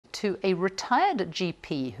to a retired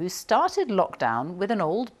GP who started lockdown with an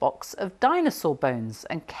old box of dinosaur bones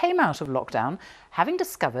and came out of lockdown having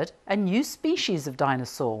discovered a new species of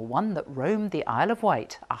dinosaur, one that roamed the Isle of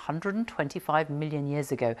Wight 125 million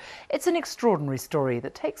years ago. It's an extraordinary story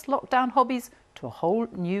that takes lockdown hobbies to a whole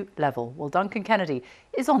new level. Well, Duncan Kennedy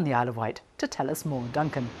is on the Isle of Wight to tell us more.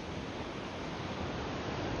 Duncan.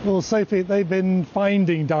 Well, Sophie, they've been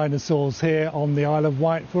finding dinosaurs here on the Isle of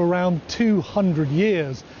Wight for around 200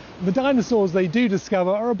 years. The dinosaurs they do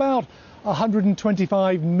discover are about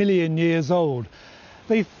 125 million years old.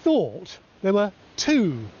 They thought there were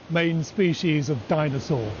two main species of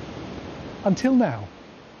dinosaur, until now.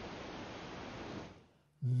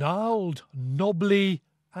 Gnarled, knobbly,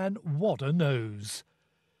 and what a nose.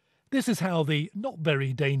 This is how the not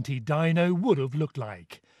very dainty dino would have looked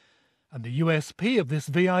like. And the USP of this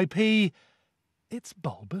VIP, its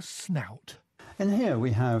bulbous snout. In here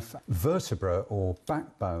we have vertebra or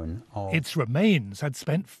backbone of... Its remains had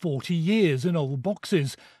spent 40 years in old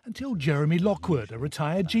boxes until Jeremy Lockwood, a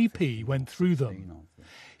retired GP, went through them.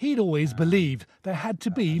 He'd always believed there had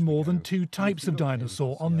to be more than two types of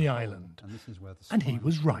dinosaur on the island. And he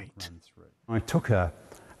was right. I took a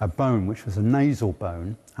bone which was a nasal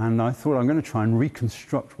bone, and I thought I'm going to try and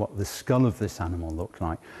reconstruct what the skull of this animal looked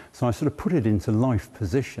like. So I sort of put it into life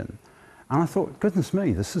position, and I thought, goodness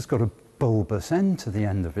me, this has got a bulbous end to the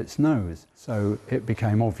end of its nose. So it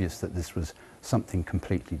became obvious that this was something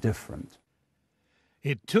completely different.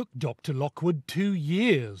 It took Dr. Lockwood 2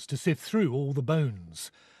 years to sift through all the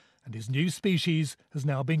bones, and his new species has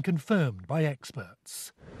now been confirmed by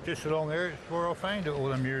experts. Just along here, it's where I found it all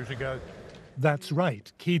them years ago. That's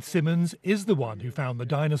right, Keith Simmons is the one who found the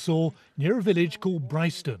dinosaur near a village called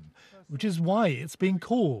Bryston, which is why it's been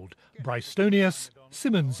called Brystonius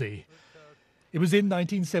simmonsii. It was in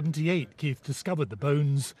 1978 Keith discovered the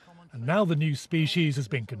bones, and now the new species has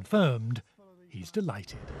been confirmed. He's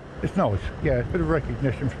delighted. It's nice, yeah, it's a bit of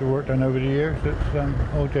recognition for the work done over the years. It's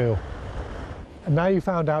ideal. And now you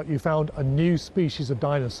found out you found a new species of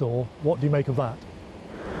dinosaur. What do you make of that?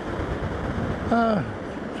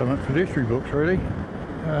 Something for the history books, really.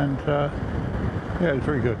 And, yeah, it's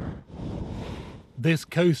very good. This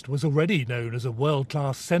coast was already known as a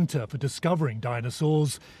world-class centre for discovering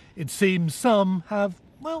dinosaurs. It seems some have,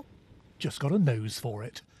 well, just got a nose for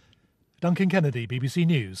it. Duncan Kennedy, BBC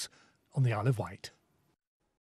News, on the Isle of Wight.